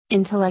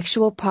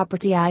Intellectual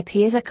property IP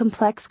is a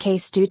complex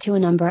case due to a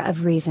number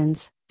of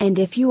reasons, and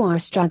if you are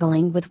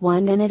struggling with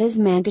one, then it is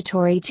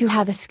mandatory to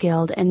have a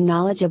skilled and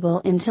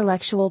knowledgeable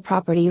intellectual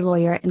property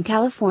lawyer in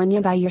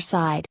California by your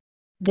side.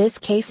 This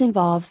case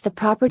involves the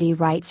property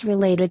rights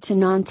related to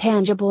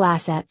non-tangible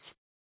assets.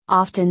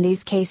 Often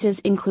these cases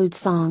include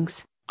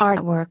songs,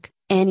 artwork,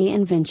 any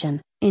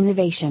invention,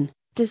 innovation,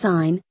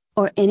 design,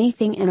 or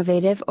anything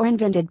innovative or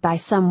invented by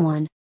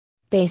someone.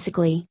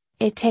 Basically,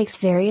 it takes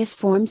various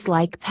forms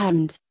like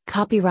patent,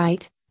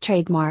 copyright,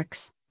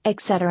 trademarks,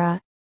 etc.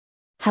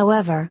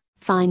 However,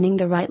 finding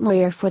the right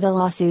lawyer for the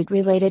lawsuit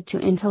related to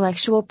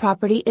intellectual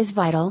property is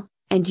vital,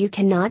 and you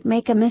cannot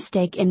make a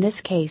mistake in this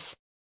case.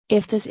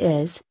 If this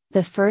is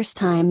the first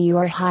time you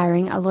are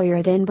hiring a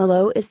lawyer, then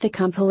below is the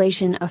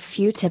compilation of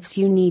few tips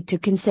you need to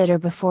consider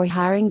before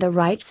hiring the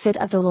right fit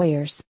of the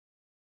lawyers.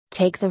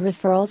 Take the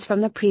referrals from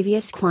the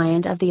previous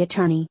client of the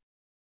attorney.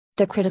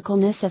 The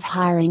criticalness of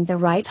hiring the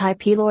right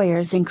IP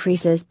lawyers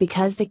increases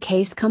because the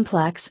case is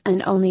complex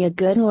and only a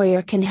good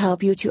lawyer can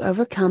help you to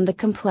overcome the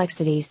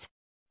complexities.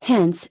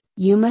 Hence,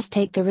 you must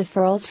take the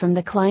referrals from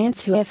the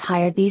clients who have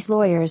hired these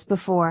lawyers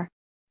before.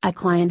 A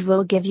client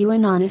will give you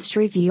an honest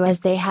review as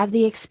they have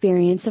the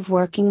experience of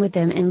working with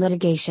them in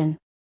litigation.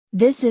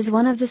 This is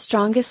one of the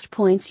strongest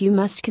points you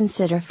must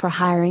consider for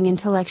hiring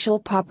intellectual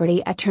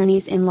property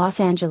attorneys in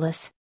Los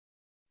Angeles.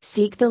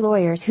 Seek the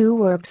lawyers who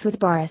works with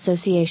bar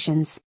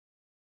associations.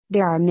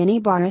 There are many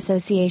bar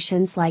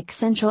associations like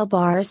Central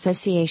Bar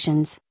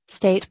Associations,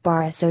 State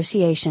Bar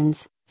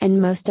Associations,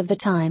 and most of the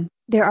time,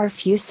 there are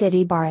few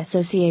city bar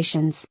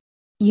associations.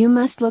 You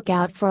must look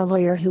out for a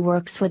lawyer who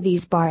works with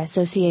these bar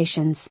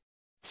associations.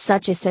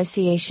 Such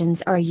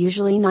associations are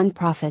usually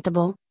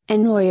non-profitable,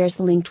 and lawyers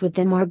linked with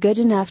them are good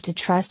enough to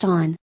trust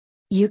on.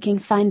 You can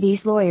find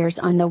these lawyers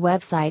on the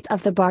website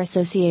of the bar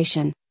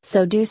association,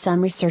 so do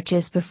some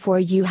researches before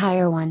you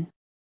hire one.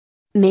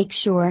 Make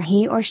sure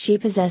he or she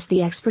possess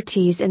the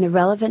expertise in the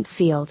relevant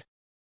field.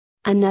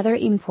 Another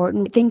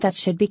important thing that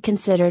should be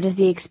considered is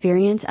the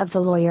experience of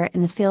the lawyer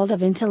in the field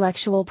of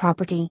intellectual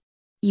property.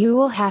 You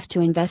will have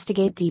to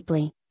investigate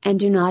deeply, and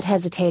do not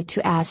hesitate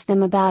to ask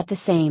them about the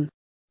same.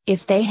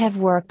 If they have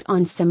worked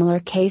on similar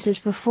cases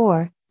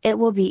before, it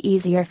will be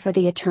easier for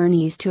the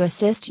attorneys to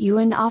assist you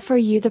and offer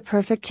you the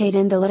perfect aid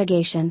in the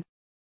litigation.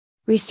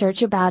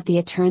 Research about the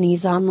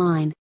attorneys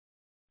online.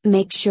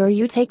 Make sure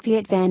you take the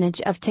advantage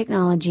of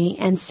technology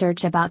and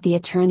search about the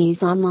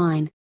attorneys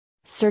online.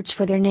 Search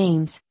for their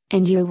names,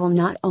 and you will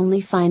not only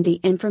find the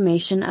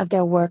information of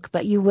their work,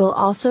 but you will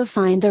also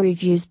find the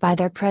reviews by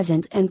their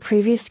present and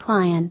previous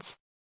clients.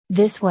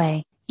 This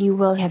way, you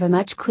will have a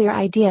much clearer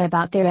idea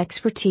about their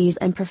expertise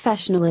and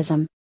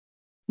professionalism.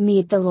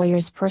 Meet the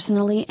lawyers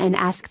personally and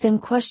ask them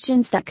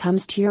questions that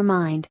comes to your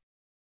mind.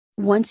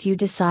 Once you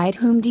decide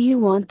whom do you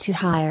want to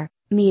hire,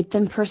 meet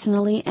them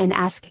personally and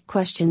ask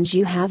questions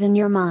you have in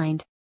your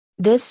mind.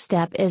 This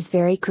step is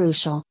very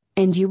crucial,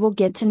 and you will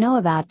get to know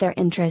about their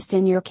interest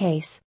in your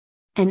case.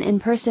 An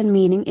in-person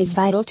meeting is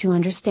vital to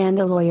understand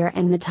the lawyer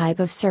and the type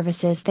of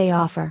services they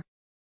offer.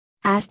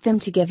 Ask them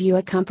to give you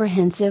a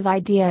comprehensive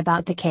idea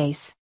about the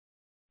case.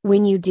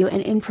 When you do an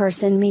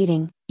in-person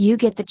meeting, you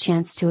get the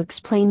chance to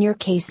explain your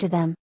case to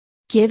them.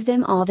 Give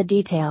them all the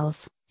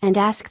details, and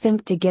ask them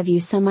to give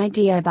you some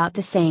idea about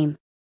the same.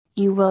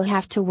 You will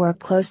have to work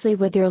closely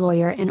with your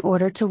lawyer in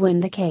order to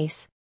win the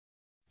case.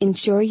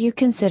 Ensure you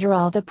consider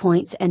all the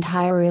points and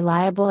hire a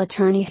reliable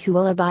attorney who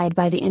will abide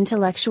by the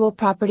intellectual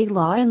property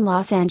law in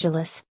Los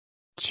Angeles.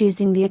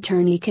 Choosing the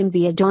attorney can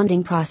be a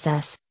daunting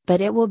process, but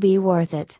it will be worth it.